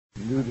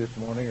new this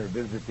morning or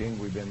visiting,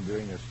 we've been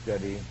doing a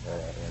study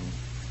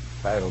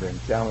entitled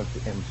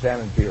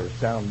Insanity or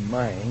Sound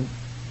Mind,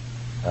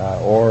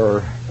 or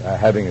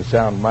Having a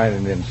Sound Mind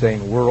in an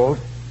Insane World.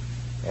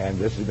 And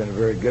this has been a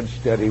very good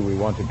study. We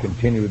want to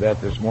continue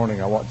that this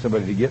morning. I want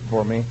somebody to get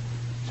for me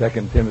 2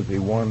 Timothy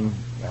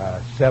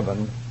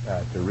 1:7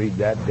 to read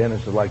that.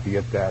 Dennis would like to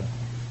get that.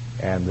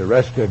 And the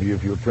rest of you,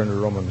 if you'll turn to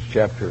Romans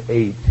chapter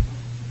 8,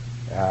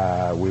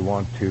 we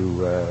want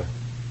to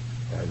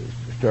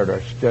start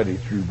our study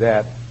through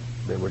that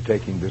we're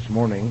taking this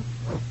morning.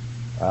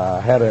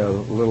 I had a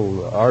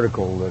little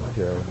article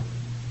that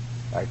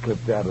I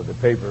clipped out of the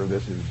paper.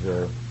 This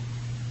is,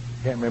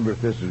 can't remember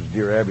if this was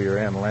Dear Abby or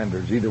Ann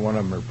Landers. Either one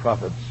of them are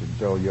prophets, and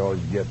so you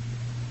always get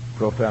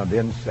profound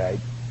insight.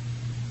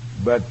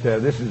 But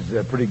this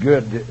is pretty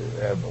good.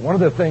 One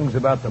of the things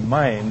about the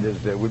mind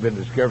is that we've been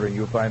discovering,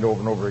 you'll find over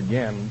and over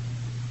again,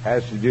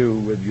 has to do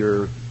with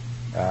your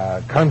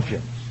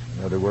conscience.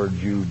 In other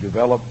words, you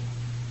develop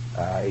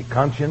a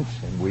conscience,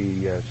 and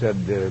we said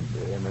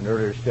in an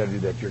earlier study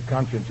that your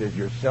conscience is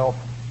your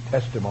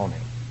self-testimony.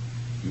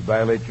 You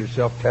violate your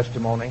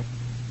self-testimony,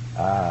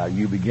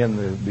 you begin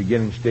the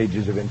beginning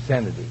stages of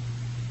insanity.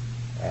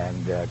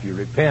 And if you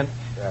repent,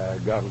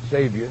 God will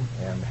save you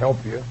and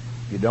help you.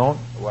 If you don't,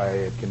 why,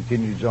 it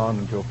continues on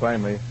until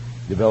finally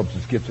develops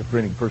a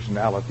schizophrenic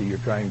personality. You're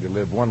trying to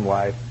live one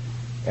life,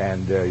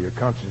 and your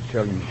conscience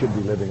tells you should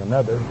be living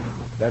another.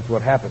 That's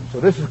what happens.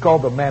 So this is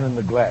called the man in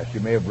the glass.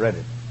 You may have read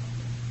it.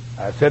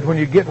 I said when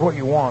you get what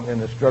you want in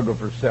the struggle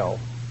for self,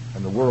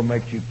 and the world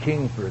makes you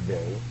king for a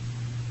day,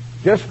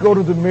 just go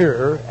to the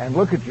mirror and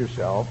look at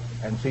yourself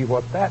and see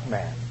what that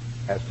man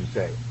has to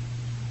say.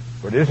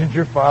 For it isn't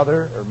your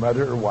father or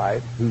mother or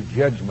wife whose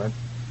judgment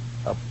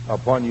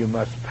upon you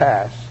must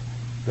pass.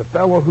 The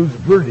fellow whose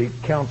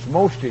verdict counts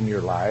most in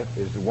your life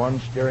is the one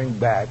staring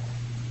back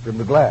from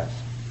the glass.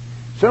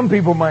 Some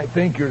people might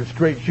think you're a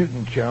straight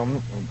shooting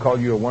chum and call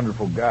you a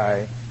wonderful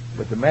guy,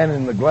 but the man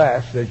in the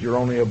glass says you're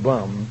only a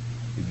bum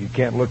if you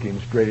can't look him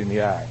straight in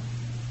the eye.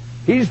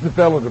 He's the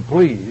fellow to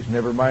please,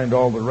 never mind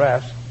all the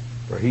rest,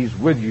 for he's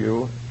with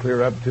you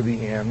clear up to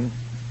the end,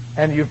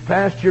 and you've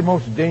passed your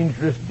most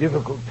dangerous,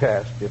 difficult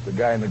test if the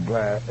guy in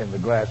the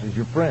glass is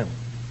your friend.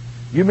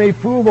 You may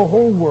fool the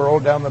whole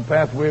world down the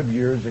pathway of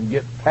years and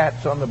get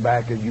pats on the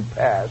back as you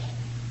pass,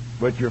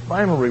 but your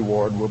final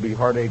reward will be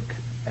heartache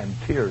and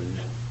tears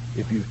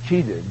if you've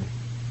cheated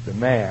the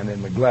man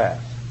in the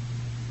glass.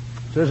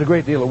 So there's a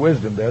great deal of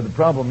wisdom there. The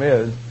problem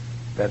is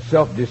that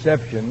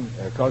self-deception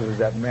causes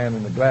that man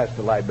in the glass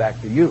to lie back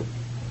to you.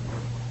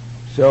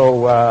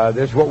 So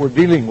this is what we're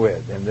dealing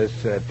with in this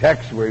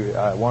text. We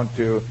want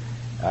to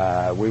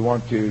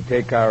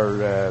take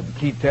our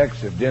key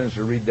text. If Dennis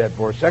will read that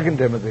for us, 2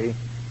 Timothy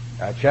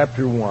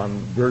chapter 1,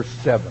 verse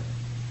 7.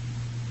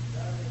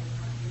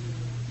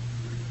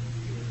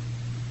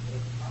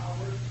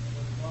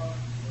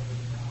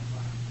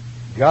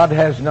 God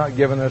has not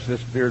given us the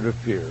spirit of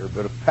fear,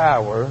 but of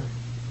power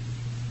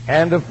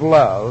and of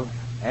love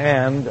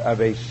and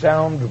of a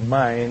sound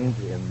mind.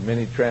 In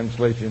many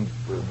translations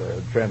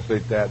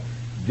translate that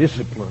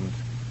disciplined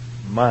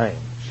mind.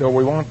 So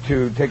we want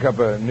to take up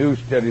a new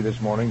study this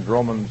morning.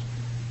 Romans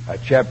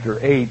chapter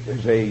 8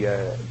 is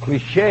a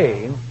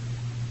cliche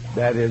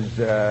that is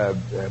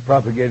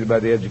propagated by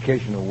the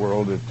educational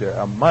world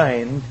that a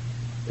mind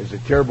is a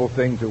terrible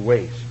thing to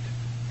waste.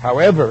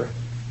 However,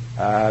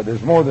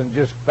 there's more than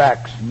just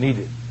facts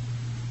needed.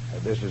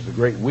 This is the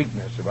great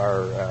weakness of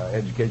our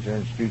education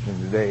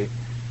institutions today,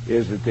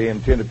 is that they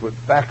intend to put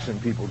facts in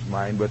people's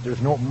mind, but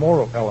there's no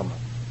moral element.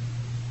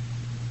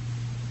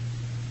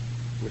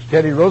 Which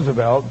Teddy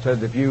Roosevelt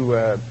said, if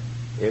you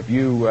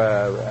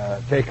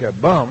take a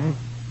bum,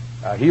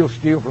 he'll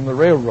steal from the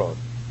railroad.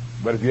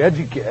 But if you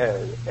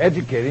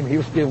educate him,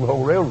 he'll steal the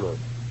whole railroad.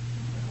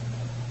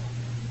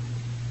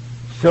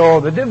 So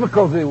the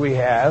difficulty we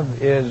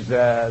have is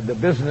the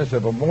business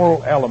of a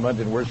moral element,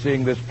 and we're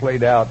seeing this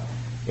played out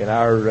in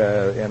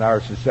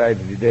our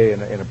society today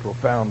in a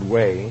profound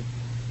way.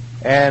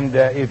 And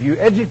if you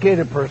educate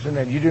a person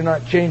and you do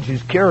not change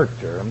his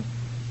character,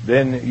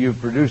 then you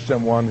produce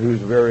someone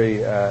who's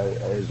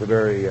is a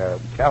very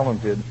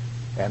talented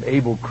and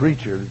able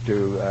creature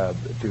to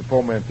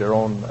foment their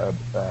own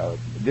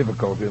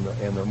difficulty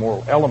in the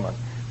moral element.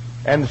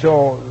 And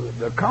so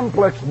the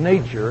complex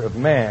nature of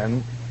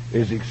man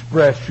is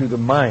expressed through the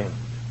mind.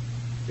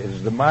 It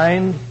is the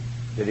mind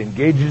that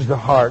engages the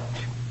heart,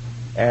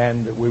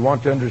 and we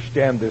want to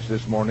understand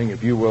this morning.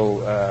 If you will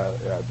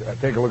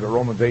take a look at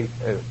Romans 8,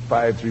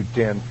 5 through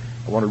 10.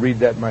 I want to read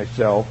that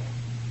myself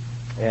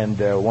and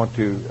want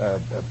to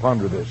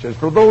ponder this. It says,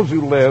 for those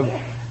who live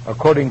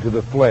according to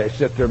the flesh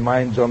set their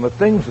minds on the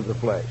things of the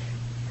flesh,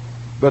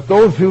 but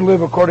those who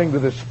live according to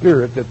the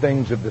Spirit, the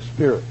things of the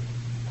Spirit.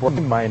 For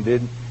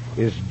minded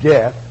is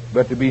death,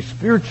 but to be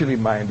spiritually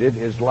minded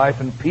is life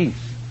and peace.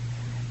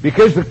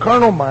 Because the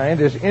carnal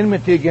mind is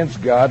enmity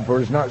against God, for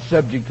it is not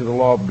subject to the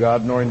law of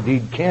God, nor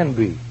indeed can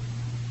be.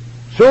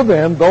 So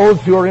then, those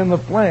who are in the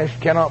flesh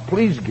cannot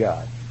please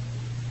God.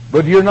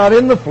 But you're not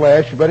in the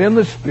flesh, but in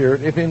the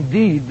Spirit, if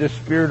indeed the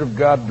Spirit of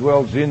God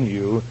dwells in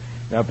you.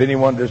 Now, if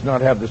anyone does not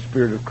have the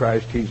Spirit of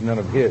Christ, he's none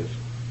of his.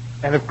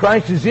 And if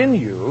Christ is in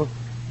you,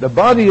 the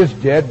body is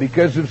dead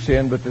because of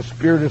sin, but the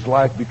Spirit is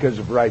life because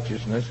of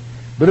righteousness.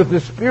 But if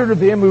the Spirit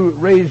of him who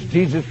raised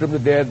Jesus from the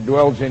dead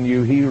dwells in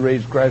you, he who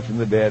raised Christ from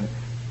the dead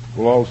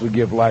will also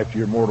give life to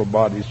your mortal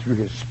bodies through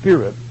his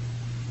Spirit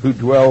who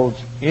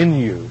dwells in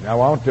you. Now, I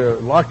want to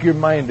lock your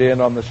mind in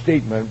on the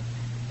statement.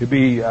 To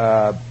be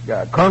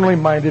carnally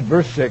minded,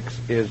 verse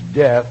 6, is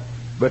death,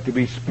 but to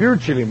be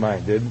spiritually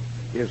minded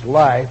is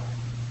life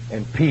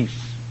and peace.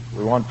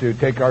 We want to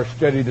take our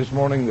study this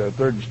morning, the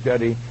third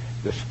study,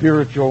 the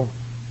spiritual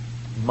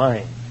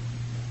mind.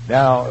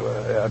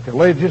 Now, to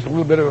lay just a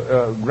little bit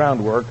of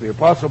groundwork, the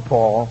Apostle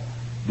Paul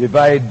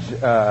divides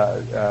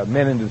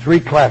men into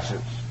three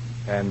classes.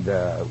 And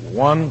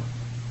one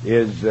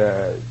is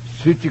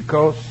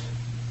psychikos,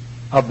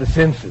 of the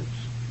senses.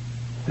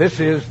 This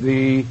is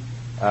the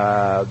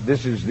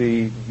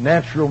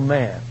natural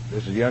man.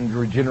 This is the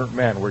unregenerate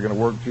man. We're going to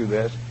work through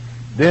this.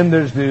 Then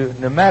there's the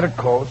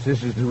pneumatikos.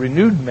 This is the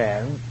renewed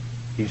man.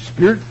 He's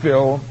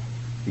Spirit-filled.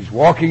 He's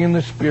walking in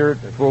the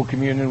Spirit in full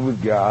communion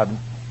with God.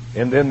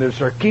 And then there's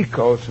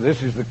sarkikos.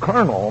 This is the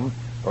carnal,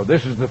 or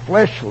this is the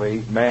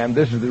fleshly man.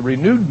 This is the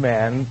renewed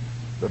man,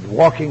 but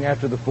walking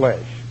after the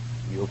flesh.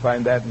 You'll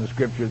find that in the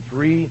Scripture,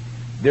 three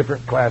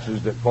different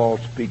classes that Paul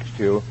speaks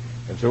to.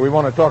 And so we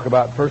want to talk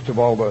about, first of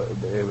all,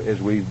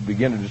 as we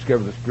begin to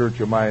discover the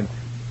spiritual mind,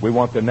 we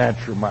want the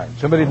natural mind.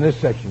 Somebody in this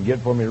section, get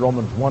for me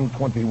Romans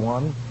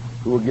 1:21.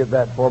 Who will get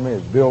that for me?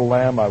 Is Bill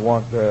Lamb. I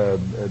want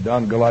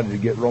Don Galati to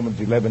get Romans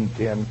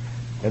 11:10.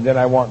 And then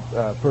I want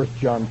 1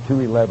 John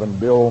 2:11.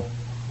 Bill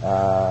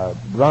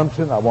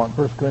Brunson. I want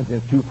 1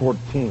 Corinthians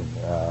 2:14.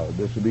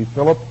 This would be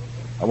Philip.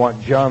 I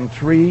want John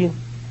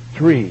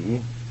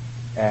 3:3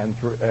 and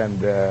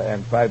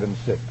 5 and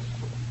 6.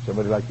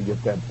 Somebody like to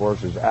get that for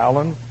us is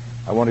Alan.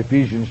 I want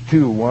Ephesians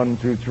 2:1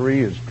 through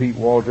 3 is Pete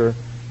Walter.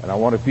 And I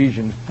want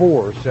Ephesians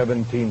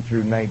 4:17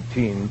 through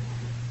 19,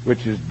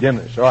 which is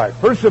Dennis. All right,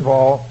 first of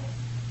all,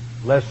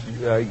 let's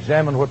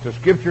examine what the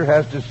Scripture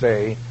has to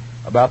say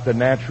about the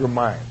natural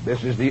mind.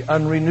 This is the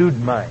unrenewed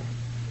mind.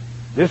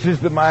 This is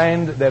the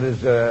mind that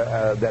is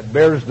that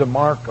bears the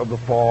mark of the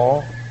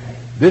fall.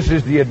 This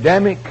is the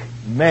Adamic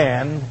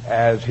man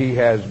as he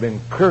has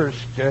been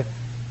cursed,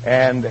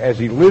 and as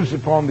he lives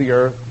upon the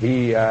earth,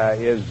 he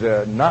is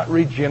not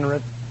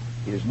regenerate.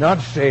 He is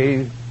not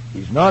saved.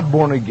 He's not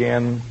born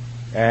again.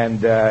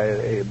 And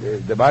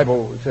the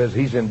Bible says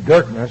he's in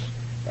darkness,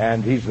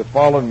 and he's the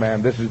fallen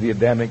man. This is the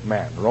Adamic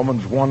man.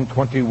 Romans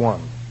 1:21.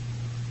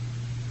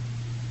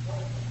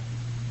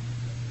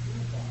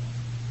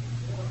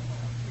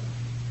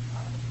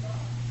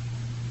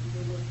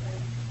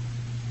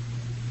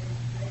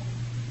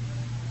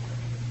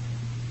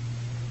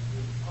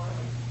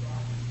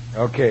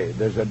 Okay,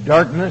 there's a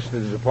darkness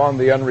that is upon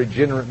the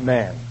unregenerate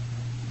man.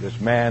 This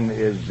man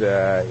is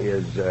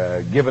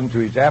given to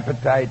his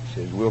appetites,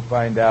 as we'll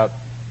find out,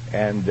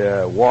 and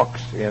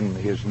walks in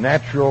his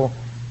natural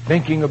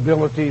thinking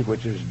ability,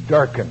 which is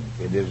darkened.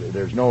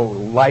 There's no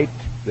light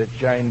that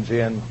shines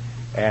in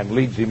and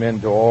leads him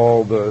into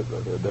all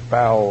the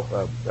foul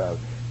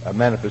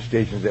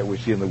manifestations that we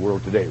see in the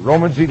world today.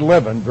 Romans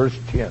 11, verse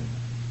 10.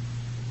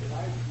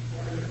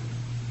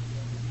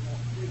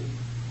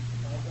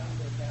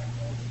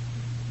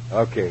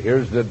 Okay,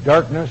 here's the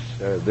darkness.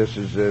 This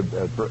is a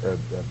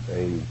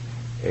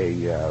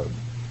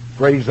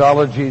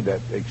phraseology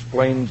that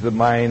explains the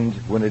mind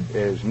when it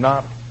is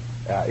not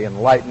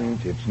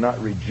enlightened, it's not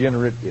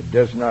regenerate, it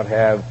does not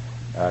have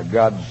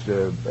God's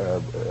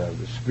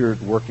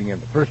Spirit working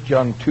in it. 1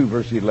 John 2,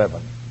 verse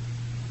 11.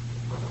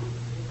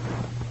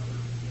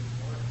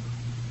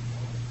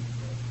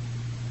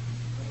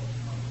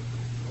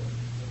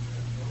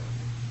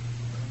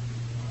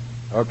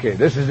 Okay,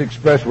 this is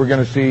expressed, we're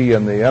going to see,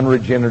 in the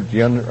unregenerate, the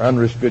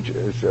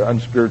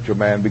unspiritual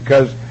man,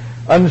 because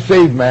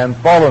unsaved man,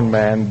 fallen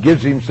man,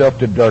 gives himself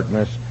to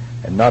darkness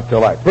and not to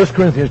light. 1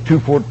 Corinthians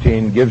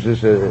 2:14 gives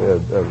us a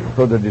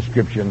further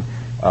description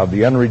of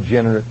the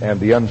unregenerate and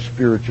the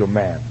unspiritual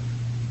man.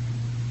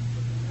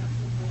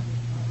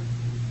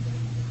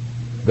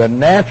 The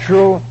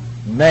natural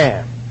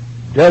man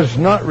does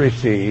not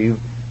receive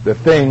the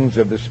things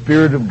of the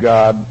Spirit of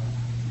God,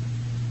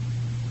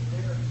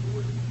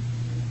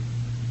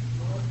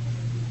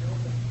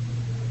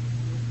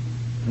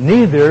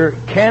 neither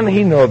can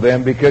he know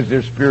them because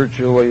they're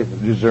spiritually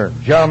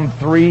discerned. John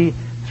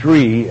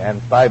 3:3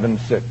 and 5 and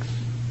 6.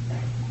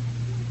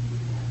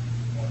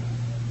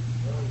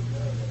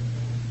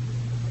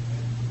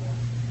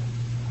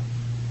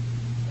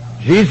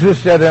 Jesus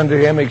said unto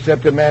him,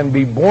 except a man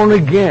be born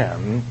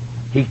again,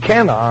 he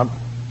cannot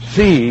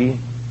see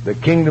the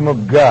kingdom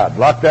of God.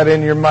 Lock that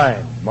in your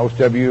mind.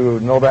 Most of you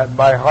know that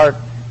by heart.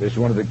 This is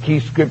one of the key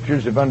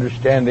scriptures of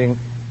understanding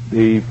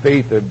the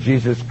faith of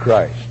Jesus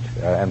Christ.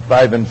 And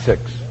 5 and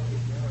 6.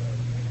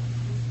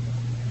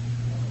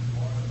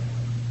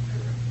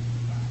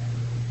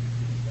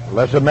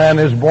 Unless a man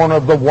is born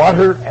of the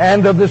water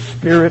and of the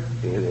Spirit.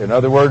 In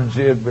other words,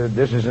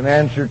 this is an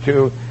answer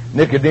to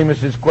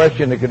Nicodemus'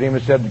 question.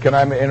 Nicodemus said, can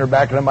I enter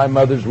back into my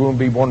mother's womb,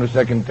 be born a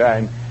second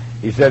time?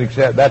 He said,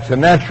 except that's the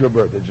natural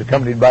birth. It's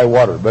accompanied by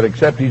water. But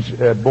except he's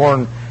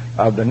born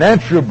of the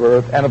natural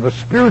birth and of a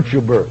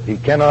spiritual birth, he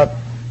cannot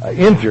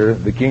enter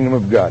the kingdom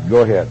of God.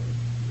 Go ahead.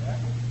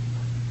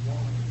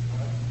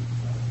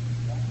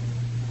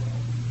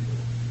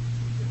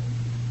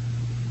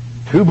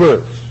 Two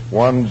births.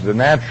 One's the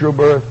natural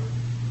birth,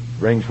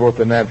 brings forth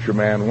the natural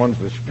man. One's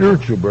the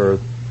spiritual birth,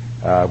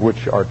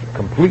 which are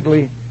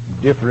completely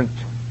different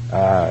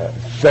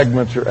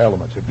segments or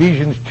elements.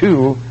 Ephesians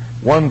 2,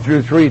 1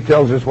 through 3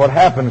 tells us what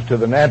happens to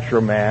the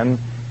natural man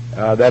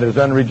that is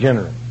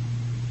unregenerate.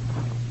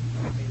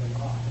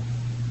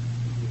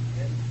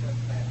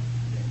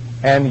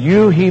 And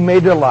you he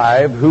made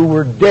alive who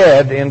were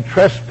dead in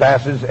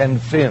trespasses and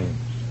sins.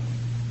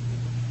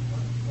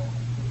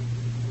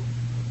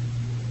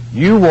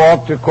 You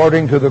walked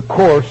according to the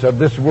course of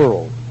this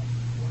world.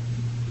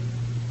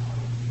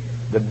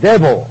 The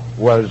devil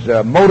was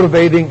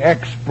motivating,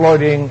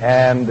 exploiting,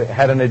 and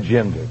had an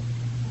agenda.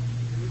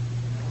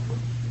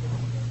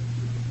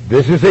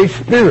 This is a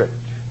spirit.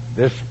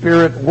 This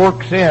spirit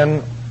works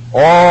in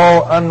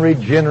all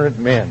unregenerate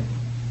men.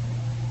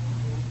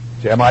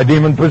 Say, am I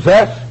demon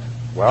possessed?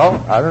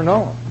 Well, I don't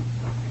know.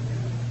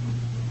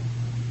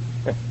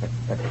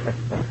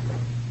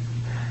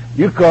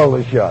 You call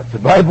the shots. The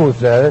Bible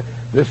says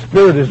the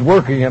Spirit is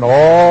working in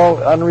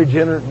all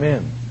unregenerate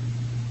men.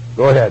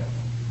 Go ahead.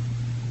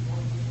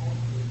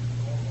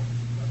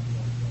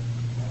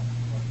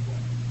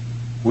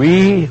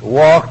 We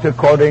walked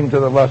according to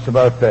the lust of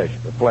our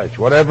flesh.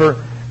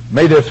 Whatever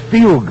made us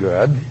feel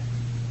good,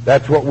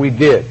 that's what we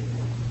did.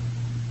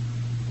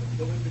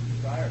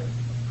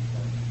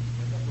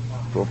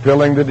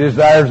 Fulfilling the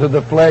desires of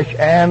the flesh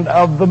and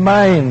of the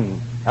mind.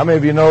 How many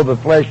of you know the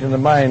flesh and the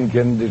mind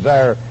can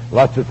desire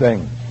lots of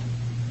things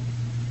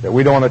that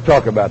we don't want to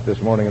talk about this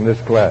morning in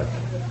this class?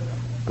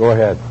 Go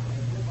ahead.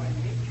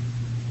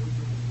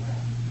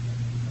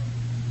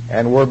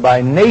 And we're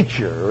by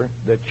nature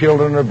the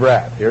children of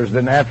wrath. Here's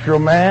the natural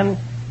man.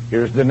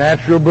 Here's the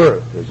natural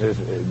birth. Is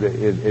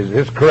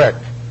this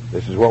correct?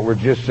 This is what we're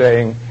just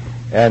saying.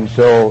 And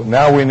so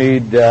now we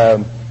need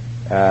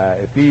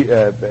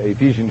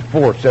Ephesians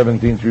 4,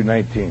 17 through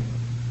 19.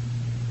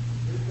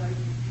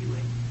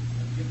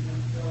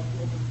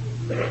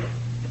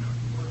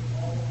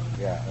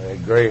 Yeah,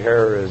 gray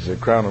hair is a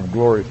crown of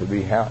glory to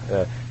be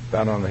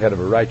found on the head of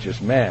a righteous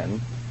man.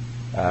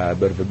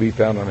 But if it be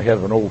found on the head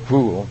of an old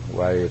fool,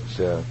 why, it's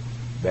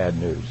bad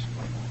news.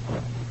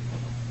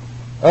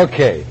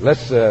 Okay,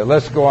 let's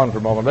go on for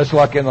a moment. Let's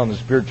lock in on the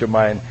spiritual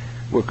mind.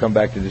 We'll come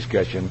back to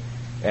discussion.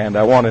 And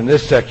I want in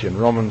this section,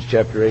 Romans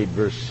chapter 8,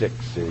 verse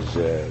 6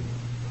 is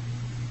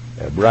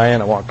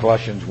Brian. I want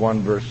Colossians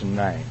 1, verse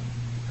 9.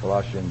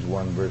 Colossians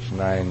 1, verse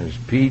 9 is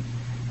Pete.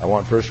 I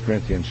want 1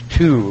 Corinthians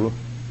 2,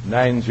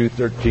 9 through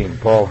 13,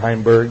 Paul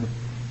Heimberg.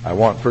 I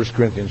want 1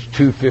 Corinthians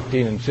 2,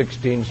 15 and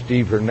 16,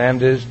 Steve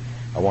Hernandez.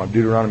 I want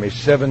Deuteronomy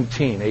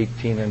 17,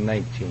 18 and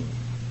 19,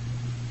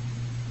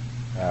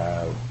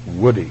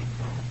 Woody.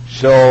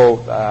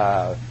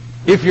 So,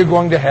 if you're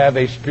going to have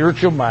a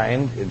spiritual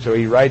mind, and so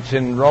he writes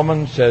in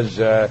Romans, says,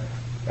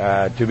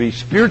 to be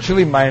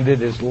spiritually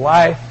minded is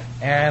life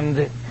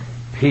and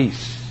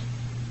peace.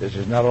 This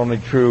is not only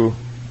true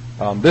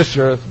on this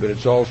earth, but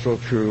it's also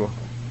true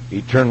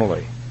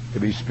eternally. To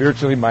be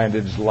spiritually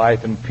minded is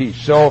life and peace.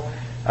 So,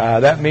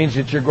 that means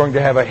that you're going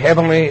to have a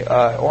heavenly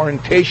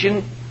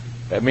orientation.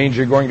 That means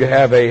you're going to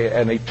have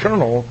an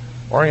eternal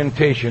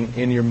orientation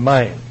in your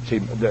mind. See,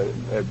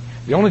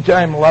 the only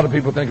time a lot of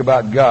people think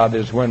about God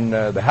is when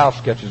the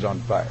house catches on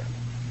fire.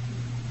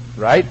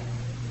 Right?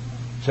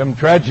 Some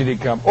tragedy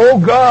comes. Oh,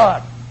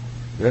 God!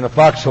 You're in a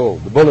foxhole.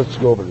 The bullets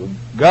go over.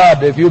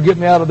 God, if you'll get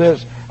me out of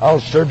this,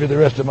 I'll serve you the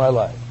rest of my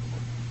life.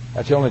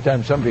 That's the only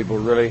time some people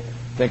really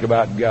think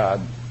about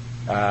God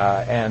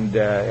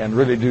and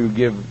really do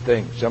give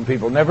things. Some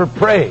people never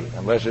pray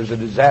unless there's a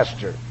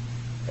disaster.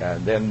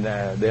 And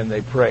then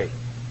they pray.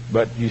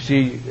 But you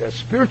see,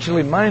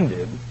 spiritually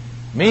minded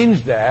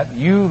means that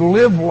you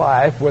live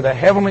life with a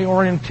heavenly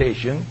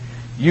orientation.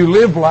 You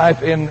live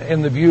life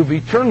in the view of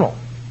eternal.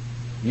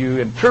 You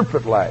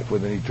interpret life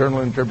with an eternal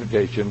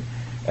interpretation.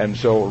 And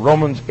so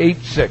Romans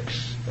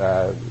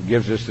 8:6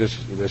 gives us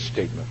this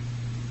statement.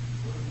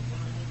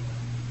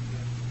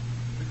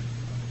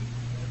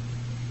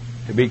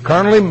 To be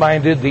carnally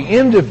minded, the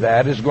end of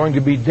that is going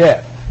to be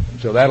death.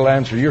 So that'll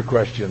answer your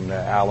question,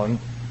 Alan.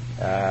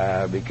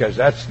 Because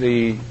that's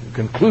the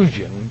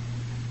conclusion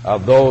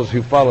of those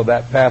who follow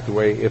that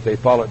pathway if they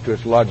follow it to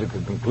its logical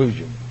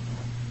conclusion.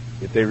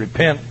 If they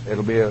repent,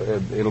 it'll be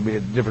a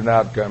different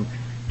outcome.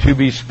 To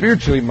be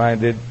spiritually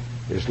minded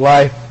is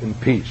life and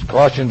peace.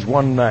 Colossians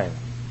 1:9.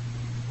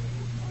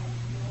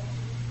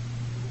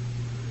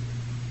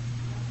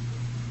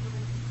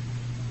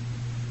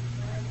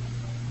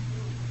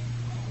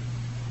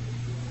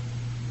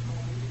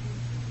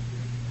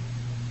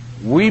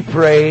 We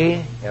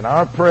pray, and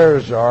our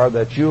prayers are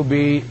that you'll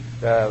be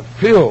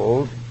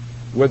filled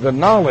with the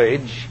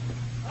knowledge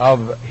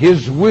of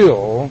His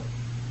will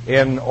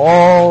in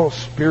all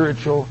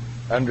spiritual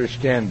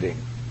understanding.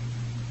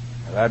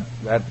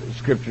 That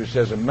scripture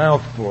says a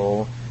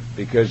mouthful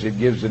because it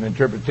gives an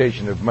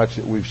interpretation of much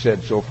that we've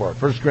said so far.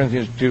 1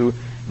 Corinthians 2,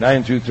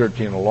 9 through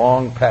 13, a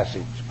long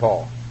passage.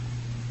 Paul.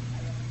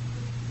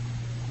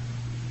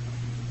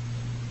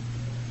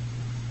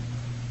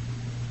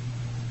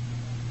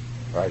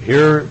 Right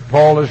here,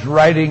 Paul is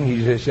writing.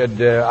 He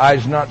said,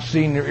 "Eyes not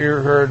seen, nor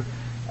ear heard,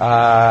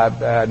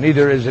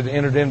 neither is it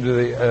entered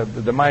into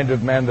the mind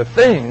of man the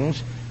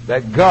things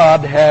that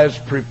God has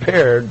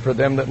prepared for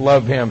them that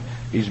love Him."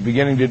 He's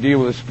beginning to deal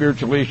with a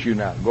spiritual issue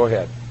now. Go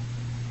ahead.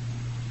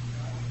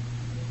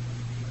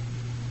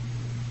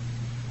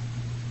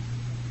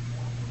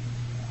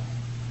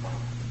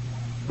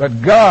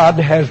 But God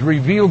has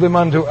revealed them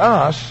unto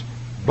us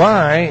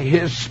by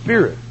His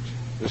Spirit.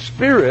 The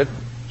Spirit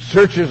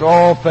searches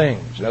all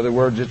things. In other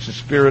words, it's the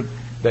Spirit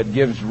that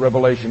gives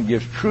revelation,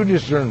 gives true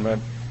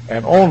discernment,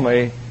 and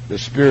only the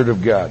Spirit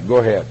of God. Go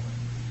ahead.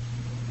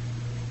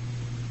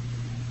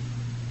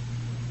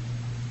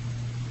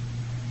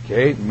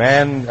 Okay,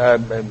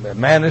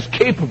 man is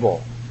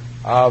capable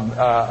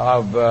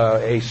of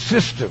a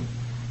system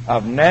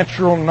of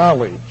natural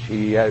knowledge.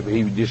 He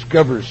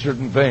discovers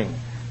certain things.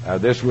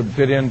 This would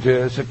fit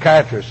into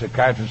psychiatrists.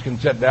 Psychiatrists can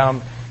sit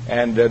down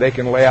and they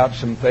can lay out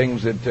some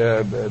things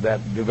that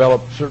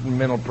develop certain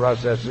mental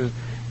processes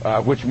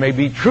which may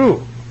be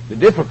true. The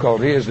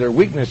difficulty is their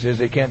weakness is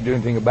they can't do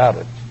anything about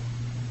it.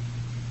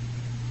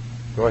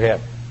 Go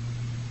ahead.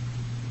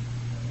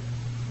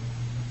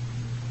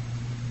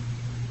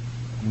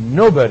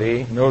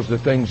 Nobody knows the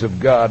things of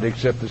God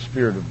except the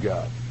Spirit of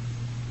God.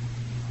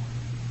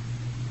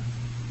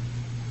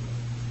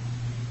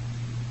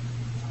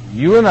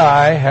 You and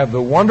I have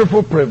the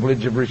wonderful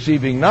privilege of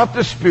receiving not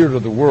the spirit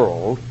of the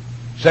world.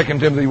 2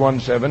 Timothy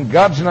 1:7,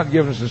 God's not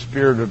given us a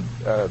spirit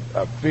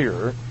of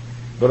fear,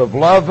 but of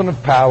love and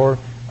of power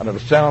and of a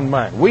sound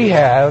mind. We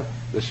have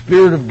the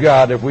Spirit of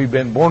God if we've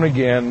been born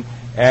again,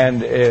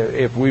 and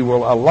if we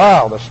will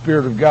allow the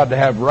Spirit of God to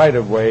have right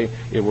of way,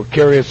 it will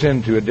carry us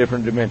into a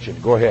different dimension.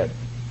 Go ahead.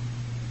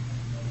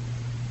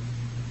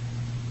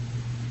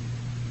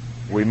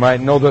 We might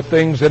know the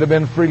things that have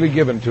been freely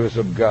given to us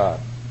of God.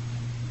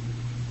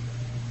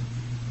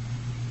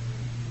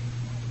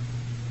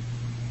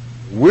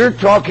 We're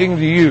talking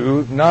to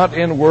you not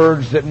in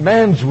words that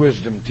man's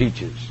wisdom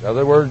teaches. In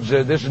other words,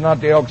 this is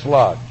not the Elks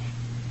Lodge.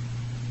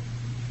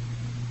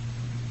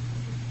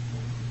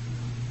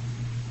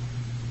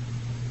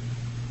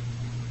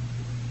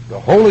 The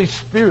Holy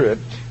Spirit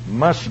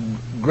must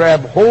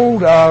grab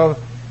hold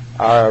of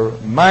our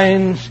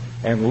minds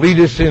and lead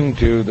us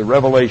into the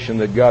revelation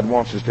that God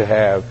wants us to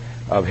have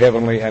of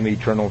heavenly and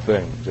eternal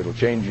things. It'll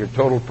change your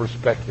total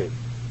perspective.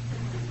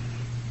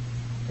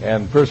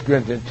 And 1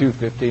 Corinthians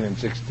 2:15 and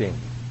 16.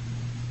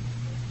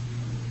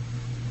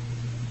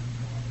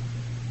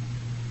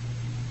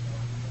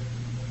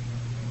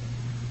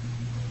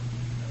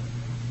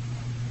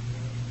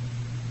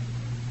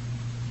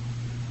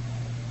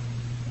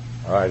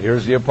 All right,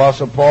 here's the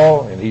Apostle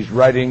Paul, and he's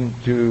writing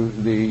to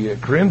the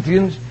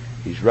Corinthians.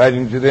 He's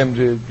writing to them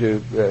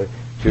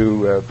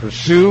to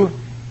pursue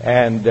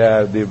and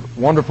the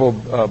wonderful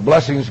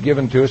blessings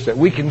given to us that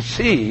we can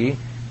see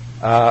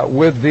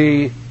with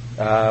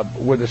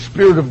the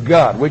Spirit of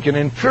God. We can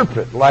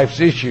interpret life's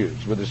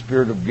issues with the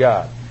Spirit of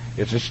God.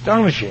 It's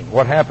astonishing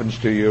what happens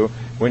to you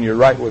when you're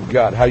right with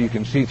God, how you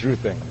can see through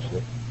things.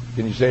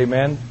 Can you say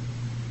amen?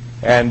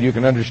 And you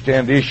can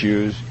understand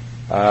issues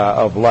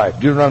of life.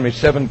 Deuteronomy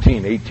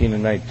 17, 18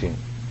 and 19.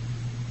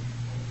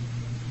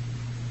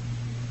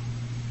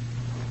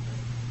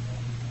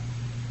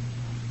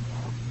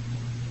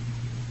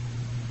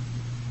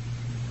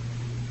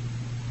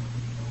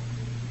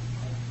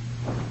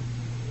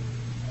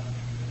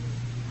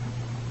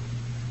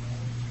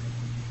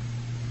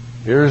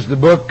 Here's the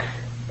book,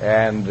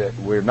 and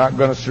we're not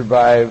going to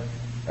survive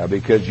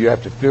because you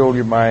have to fill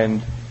your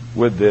mind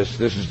with this.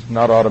 This is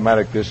not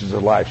automatic. This is a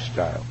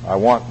lifestyle. I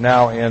want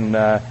now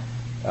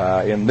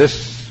in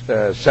this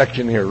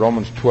section here,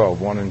 Romans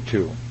 12, 1 and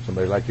 2.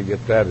 Somebody like to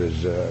get that?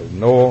 Is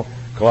Noel,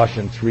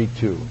 Colossians 3,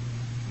 2.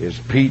 Is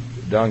Pete,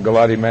 Don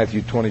Galati,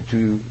 Matthew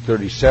 22,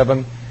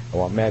 37. I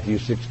want Matthew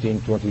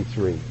 16,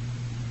 23.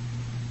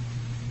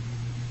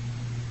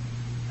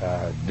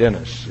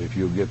 Dennis, if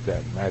you'll get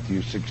that.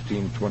 Matthew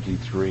 16,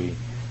 23.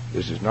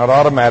 This is not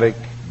automatic.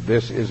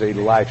 This is a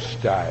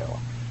lifestyle.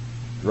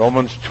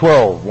 Romans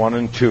 12, 1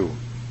 and 2.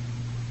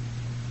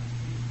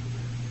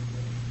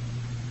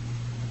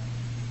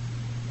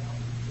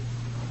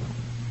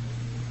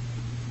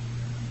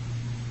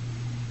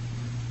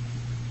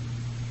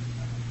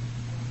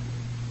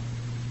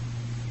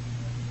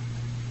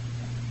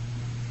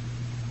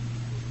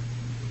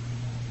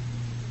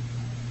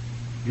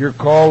 Your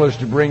call is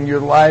to bring your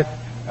life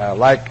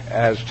like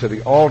as to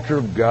the altar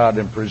of God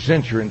and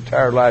present your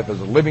entire life as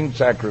a living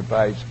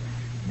sacrifice.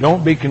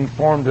 Don't be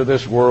conformed to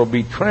this world.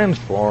 Be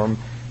transformed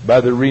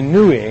by the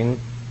renewing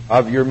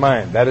of your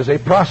mind. That is a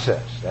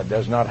process. That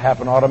does not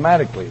happen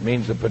automatically. It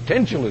means the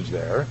potential is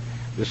there.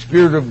 The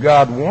Spirit of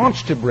God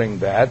wants to bring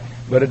that,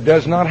 but it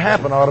does not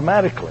happen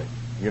automatically.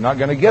 You're not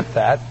going to get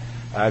that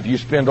if you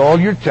spend all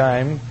your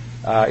time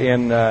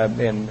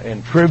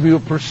in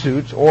trivial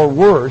pursuits, or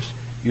worse,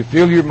 you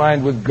fill your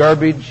mind with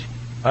garbage,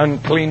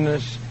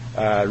 uncleanness,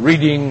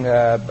 reading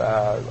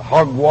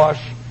hogwash,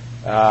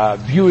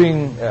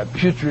 viewing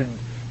putrid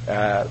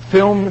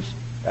films.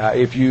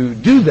 If you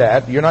do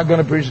that, you're not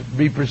going to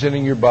be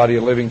presenting your body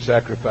a living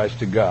sacrifice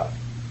to God.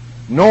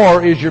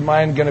 Nor is your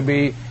mind going to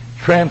be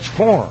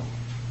transformed.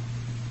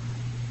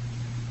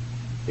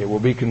 It will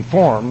be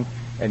conformed,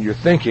 and your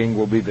thinking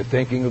will be the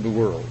thinking of the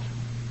world.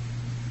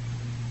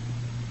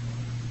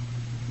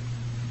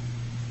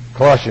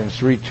 Colossians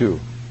 3:2.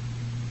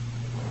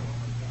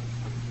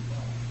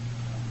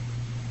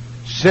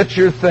 Set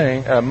your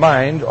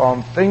mind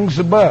on things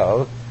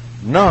above,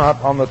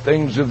 not on the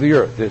things of the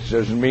earth. This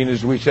doesn't mean,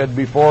 as we said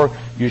before,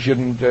 you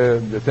shouldn't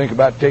think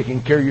about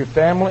taking care of your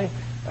family,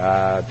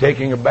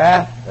 taking a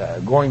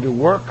bath, going to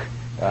work,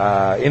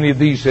 any of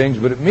these things,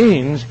 but it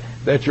means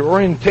that your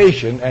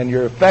orientation and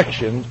your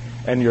affection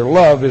and your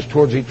love is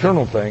towards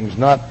eternal things,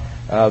 not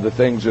the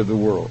things of the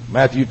world.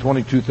 Matthew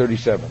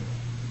 22:37.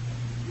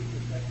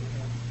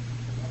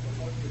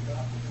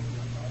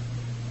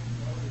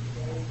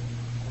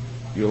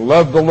 You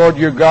love the Lord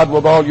your God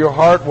with all your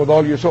heart, with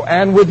all your soul,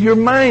 and with your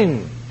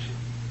mind.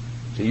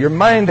 See, your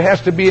mind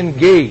has to be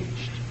engaged.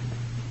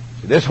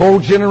 See, this whole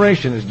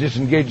generation has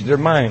disengaged their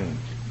mind.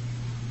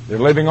 They're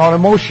living on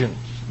emotions.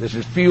 This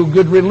is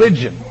feel-good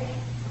religion.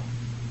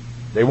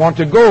 They want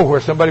to go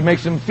where somebody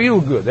makes them feel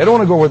good. They don't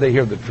want to go where they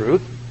hear the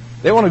truth.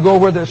 They want to go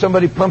where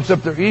somebody pumps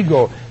up their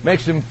ego,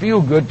 makes them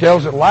feel good,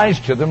 tells it, lies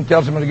to them,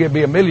 tells them to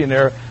be a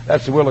millionaire.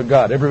 That's the will of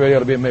God. Everybody ought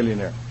to be a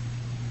millionaire.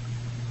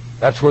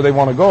 That's where they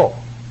want to go.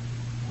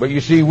 But you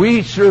see,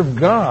 we serve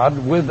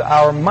God with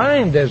our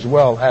mind as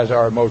well as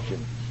our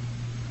emotions.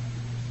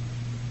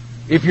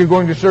 If you're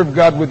going to serve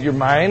God with your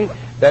mind,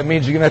 that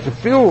means you're going to have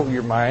to fill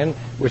your mind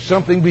with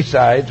something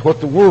besides what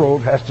the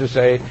world has to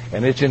say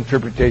and its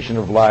interpretation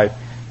of life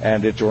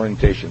and its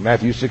orientation.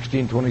 Matthew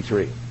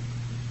 16:23.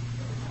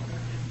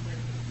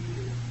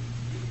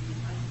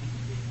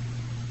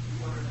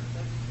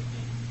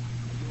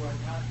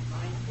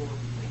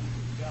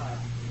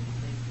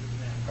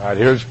 All right,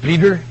 here's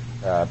Peter.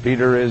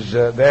 Peter is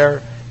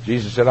there.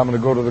 Jesus said, I'm going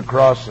to go to the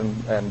cross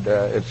and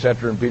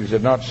etc. And Peter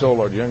said, not so,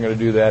 Lord. You're not going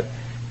to do that.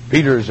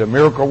 Peter is a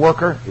miracle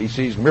worker. He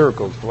sees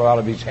miracles flow out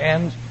of his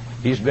hands.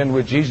 He's been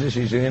with Jesus.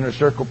 He's in the inner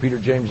circle. Peter,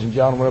 James, and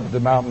John went up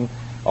the mountain,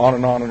 on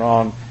and on and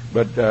on.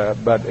 But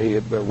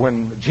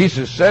when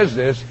Jesus says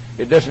this,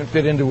 it doesn't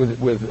fit into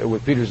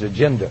with Peter's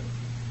agenda.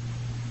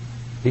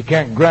 He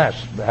can't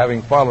grasp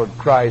having followed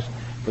Christ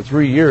for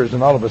 3 years,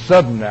 and all of a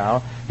sudden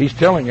now he's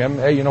telling him,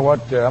 hey, you know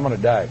what? I'm going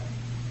to die.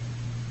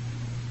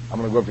 I'm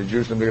going to go up to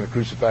Jerusalem. They're going to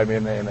crucify me.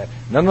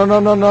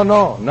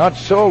 No, not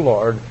so,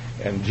 Lord.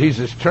 And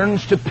Jesus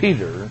turns to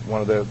Peter,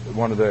 one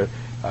of the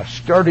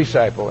star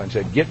disciple, and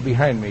said, "Get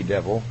behind me,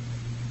 devil.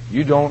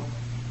 You don't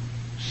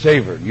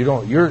savor.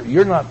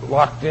 You're not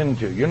locked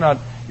into. You're not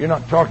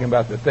talking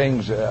about the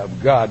things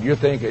of God.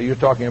 You're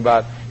talking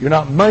about. You're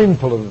not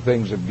mindful of the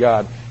things of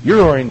God.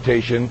 Your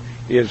orientation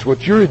is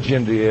what your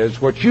agenda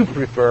is, what you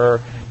prefer,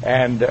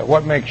 and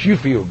what makes you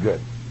feel good."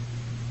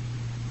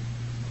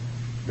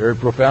 Very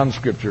profound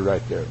scripture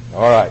right there.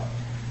 All right.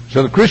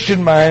 So the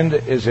Christian mind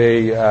is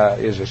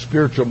a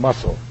spiritual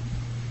muscle.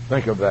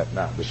 Think of that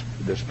now.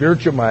 The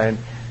spiritual mind,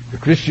 the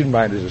Christian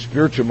mind is a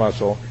spiritual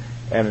muscle,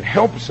 and it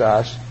helps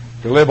us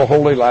to live a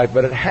holy life,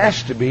 but it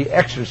has to be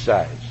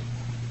exercised.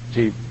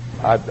 See,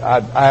 I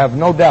have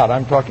no doubt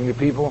I'm talking to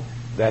people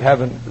that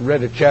haven't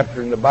read a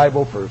chapter in the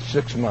Bible for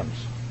 6 months.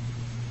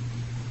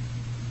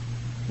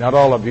 Not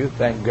all of you,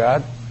 thank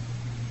God.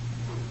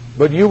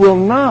 But you will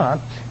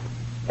not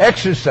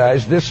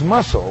exercise this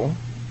muscle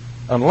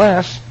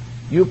unless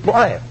you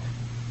apply it.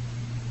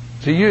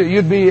 See,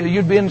 you'd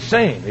be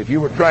insane if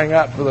you were trying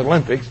out for the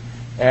Olympics,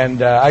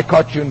 and I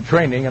caught you in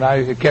training, and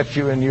I catch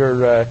you in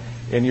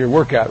your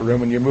workout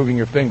room, and you're moving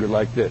your finger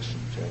like this.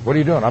 Say, what are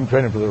you doing? I'm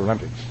training for the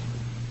Olympics.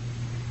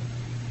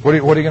 What are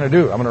you going to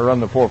do? I'm going to run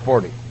the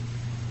 440.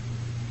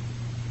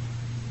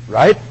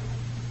 Right?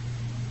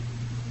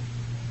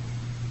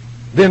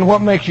 Then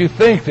what makes you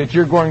think that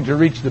you're going to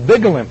reach the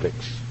big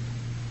Olympics?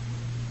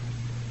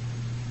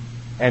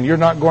 And you're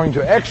not going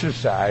to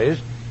exercise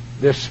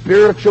this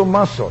spiritual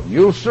muscle.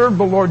 You'll serve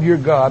the Lord your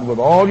God with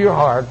all your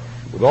heart,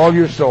 with all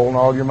your soul, and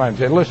all your mind.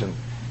 Say, listen,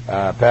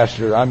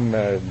 Pastor, I'm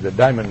the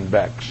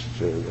Diamondbacks,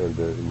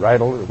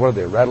 what are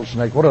they,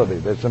 rattlesnake? What are they?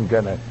 There's some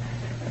kind of...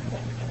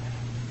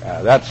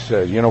 that's,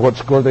 you know what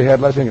score they had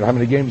last night? You know how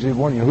many games they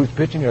won? You know who's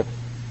pitching?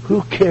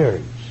 Who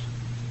cares?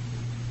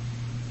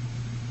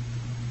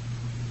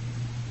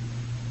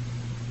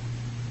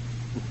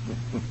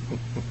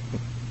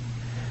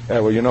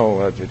 Well, you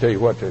know, to tell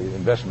you what, the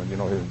investment, you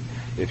know,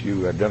 if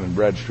you Dun &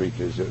 Bradstreet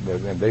is,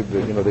 and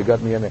they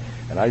got me in there,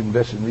 and I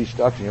invested in these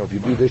stocks. You know, if you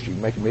do this, you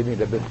can make maybe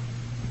a bit.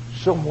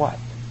 So what?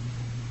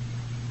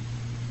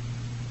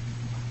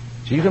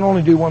 So you can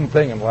only do one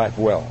thing in life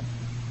well.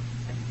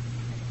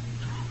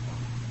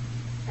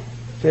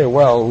 Say,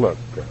 well, look,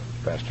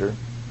 Pastor,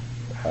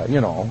 I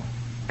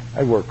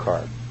work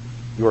hard.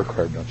 You work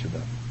hard, don't you,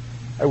 Doug?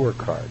 I work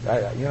hard.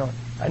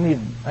 I need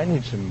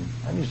some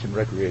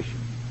recreation,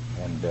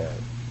 and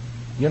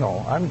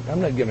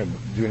I'm not going to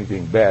do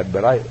anything bad,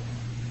 but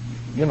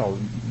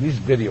these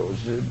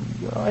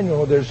videos, I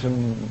know there's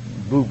some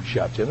boob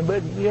shots in them,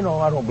 but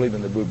I don't believe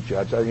in the boob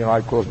shots. I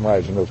close my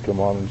eyes and those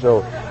come on, and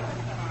so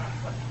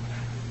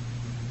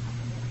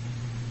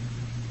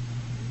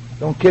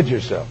don't kid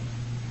yourself.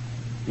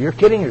 You're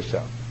kidding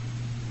yourself.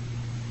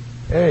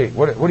 Hey,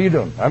 what are you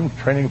doing? I'm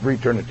training for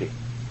eternity.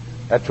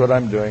 That's what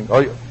I'm doing.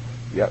 Oh,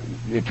 yeah,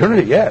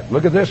 eternity. Yeah,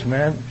 look at this,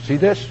 man. See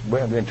this?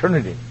 Well,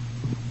 eternity.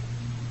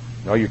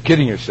 No, you're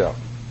kidding yourself.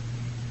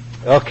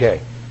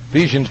 Okay,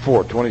 Ephesians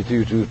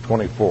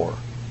 4:22-24.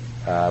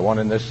 One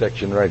in this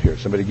section right here.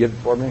 Somebody get it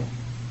for me?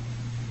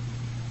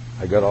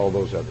 I got all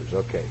those others.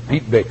 Okay,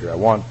 Pete Baker. I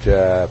want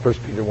 1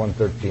 Peter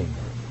 1:13.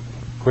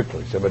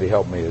 Quickly, somebody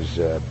help me. Is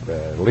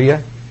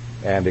Leah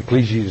and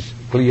Ecclesiastes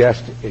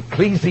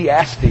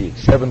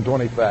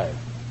 7:25.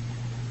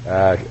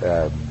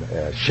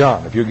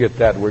 Sean, if you get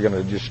that, we're going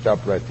to just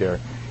stop right there.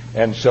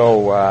 And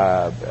so,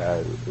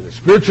 the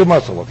spiritual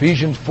muscle,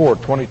 Ephesians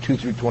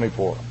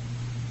 4:22-24.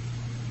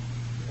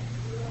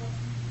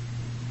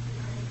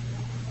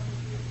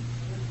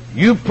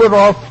 You put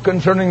off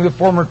concerning the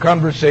former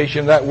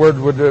conversation, that word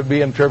would be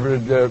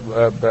interpreted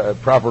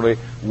properly,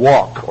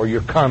 walk, or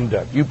your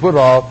conduct. You put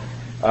off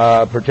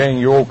pertaining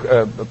to your old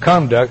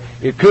conduct.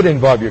 It could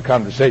involve your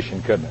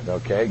conversation, couldn't it?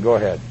 Okay, go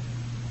ahead.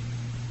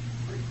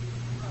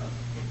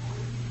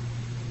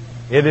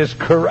 It is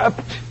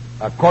corrupt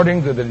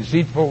according to the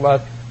deceitful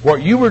lust.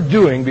 What you were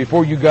doing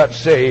before you got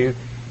saved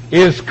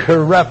is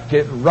corrupt.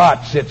 It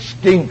rots. It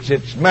stinks.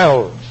 It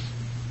smells.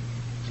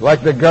 It's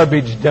like the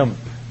garbage dump.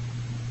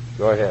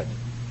 Go ahead.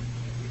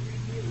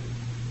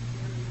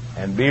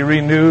 And be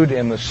renewed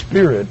in the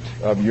spirit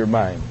of your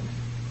mind.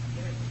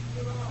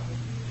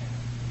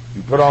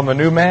 You put on the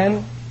new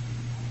man.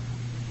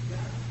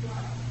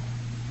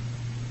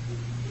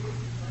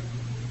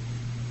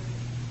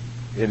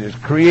 It is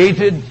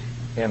created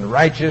in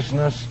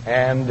righteousness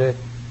and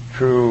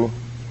true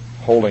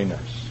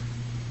holiness.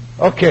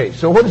 Okay,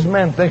 so what does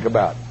man think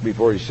about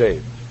before he's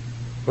saved?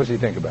 What does he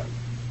think about?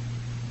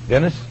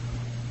 Dennis?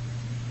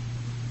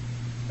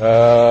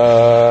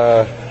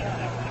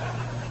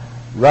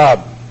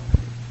 Rob.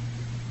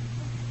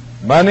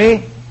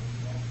 Money,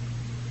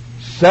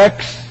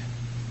 sex,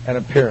 and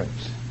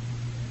appearance.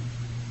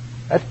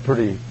 That's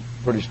pretty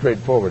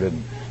straightforward, isn't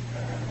it?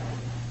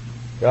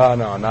 Oh,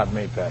 no, not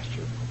me,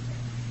 Pastor.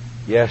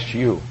 Yes,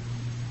 you.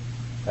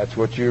 That's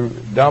what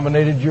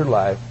dominated your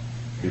life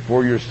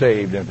before you're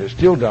saved. And if it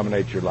still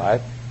dominates your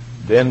life,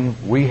 then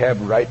we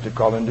have right to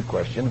call into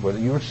question whether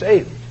you were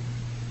saved.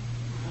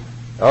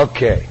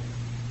 Okay.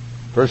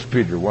 1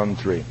 Peter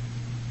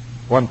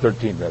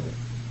 1:13 rather.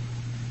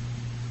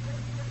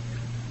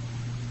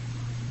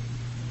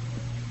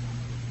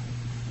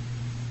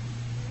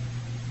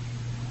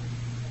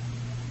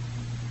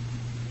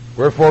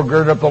 Wherefore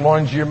gird up the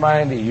loins of your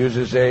mind. He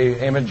uses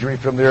a imagery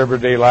from their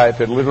everyday life.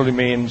 It literally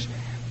means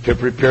to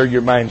prepare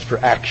your minds for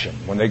action.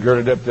 When they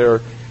girded up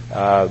their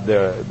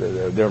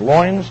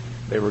loins,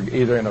 they were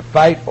either in a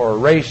fight or a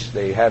race.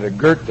 They had a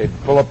girt.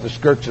 They'd pull up the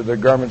skirts of their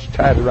garments,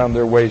 tie it around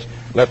their waist,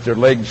 left their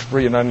legs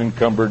free and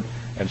unencumbered.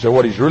 And so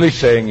what he's really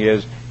saying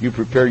is, you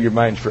prepare your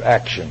minds for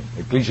action.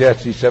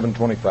 Ecclesiastes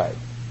 7:25.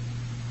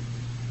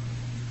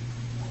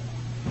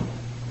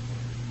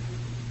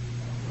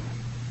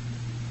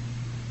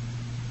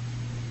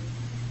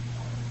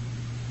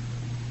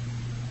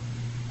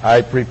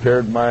 I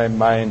prepared my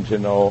mind to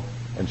know,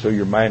 and so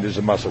your mind is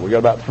a muscle. We got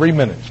about 3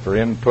 minutes for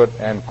input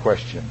and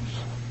questions.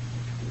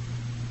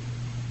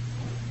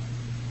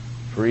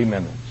 3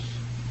 minutes.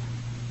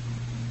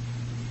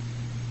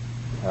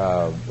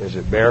 Is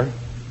it Bear?